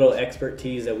 using the little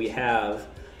expertise that we have,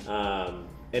 and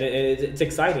it's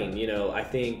exciting. I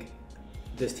think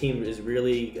this team is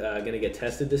really going to get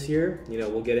tested this year.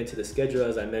 We'll get into the schedule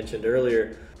as I mentioned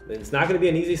earlier. It's not going to be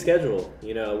an easy schedule.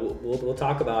 We'll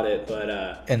talk about it,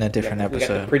 but in a different episode. We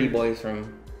got the pretty boys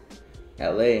from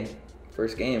LA,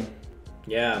 first game.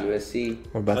 Yeah, USC.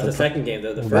 That's the second game. The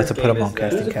we're first about to game put them on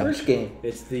casting Who's the couch. first game?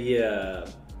 It's the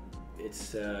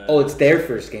it's their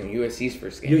first game. USC's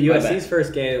first game. USC's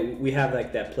first game. We have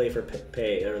like that play for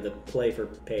pay or the play for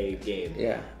pay game.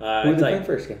 Yeah. Who's the like,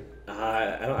 first game?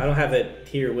 I don't have it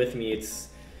here with me. It's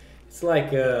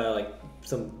like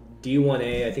some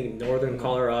D1A, I think Northern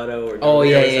Colorado or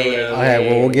Northern Arizona. All right,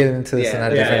 well, we'll get into this in a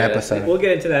different episode. We'll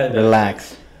get into that.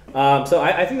 Relax. So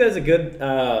I think that's a good,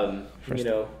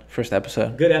 first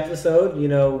episode. Good episode.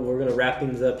 We're gonna wrap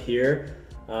things up here.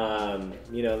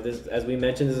 This, as we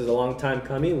mentioned, this is a long time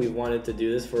coming. We wanted to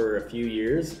do this for a few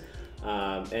years,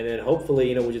 and then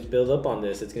hopefully, we'll just build up on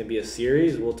this. It's gonna be a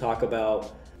series. We'll talk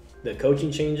about the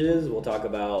coaching changes. We'll talk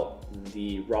about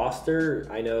the roster.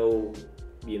 I know.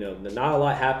 Not a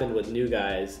lot happened with new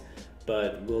guys,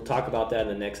 but we'll talk about that in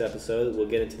the next episode. We'll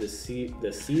get into the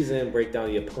season, break down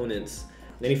the opponents.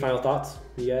 Any final thoughts,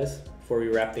 you guys, before we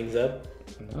wrap things up?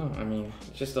 No, I mean,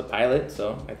 it's just a pilot,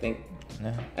 so I think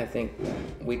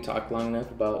we talked long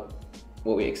enough about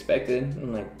what we expected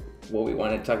and like what we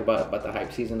wanted to talk about the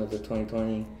hype season of the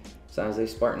 2020 San Jose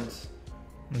Spartans.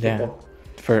 Yeah. Football.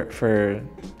 For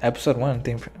episode 1, I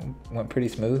think went pretty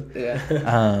smooth.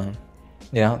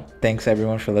 Yeah. Thanks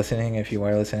everyone for listening. If you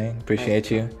are listening,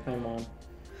 appreciate you. Hi, Mom.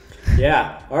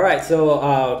 Yeah. All right.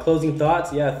 So closing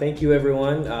thoughts. Yeah. Thank you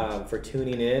everyone for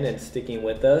tuning in and sticking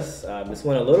with us. This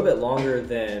went a little bit longer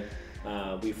than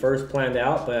we first planned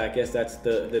out, but I guess that's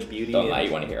the beauty. Now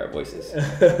you want to hear our voices.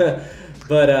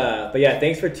 But yeah,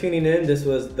 thanks for tuning in. This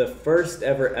was the first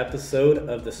ever episode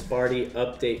of the Sparty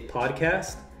Update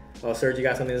podcast. Oh, Serge, you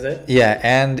got something to say? Yeah,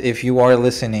 and if you are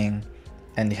listening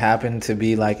and you happen to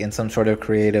be like in some sort of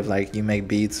creative, like you make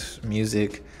beats,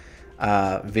 music,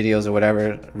 videos or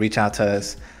whatever, reach out to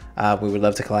us. We would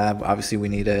love to collab. Obviously, we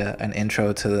need an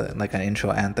intro to like an intro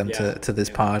anthem to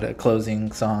this pod, a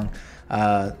closing song.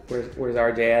 Where's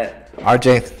RJ at?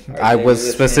 RJ, I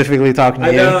was specifically talking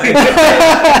to you. Know. Hey,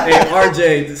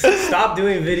 RJ, stop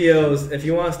doing videos. If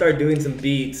you want to start doing some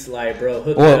beats, like, bro,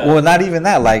 hook me up. Well, not even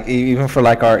that. Like, even for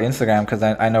like our Instagram, because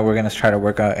I know we're gonna try to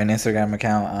work out an Instagram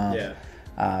account.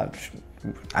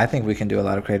 I think we can do a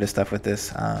lot of creative stuff with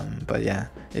this. But yeah,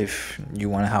 if you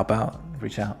want to help out,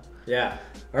 reach out. Yeah.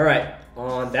 All right.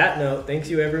 On that note, thanks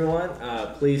you everyone.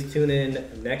 Please tune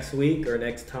in next week or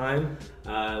next time.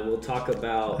 We'll talk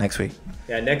about next week.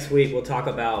 Yeah, next week we'll talk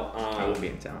about I will be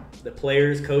in town. The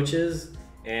players, coaches,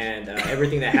 and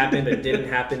everything that happened but didn't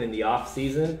happen in the off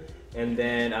season. And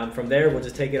then from there we'll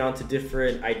just take it on to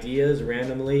different ideas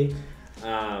randomly.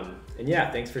 And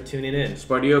yeah, thanks for tuning in.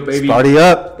 Sparty up, baby. Sparty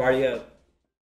up. Sparty up.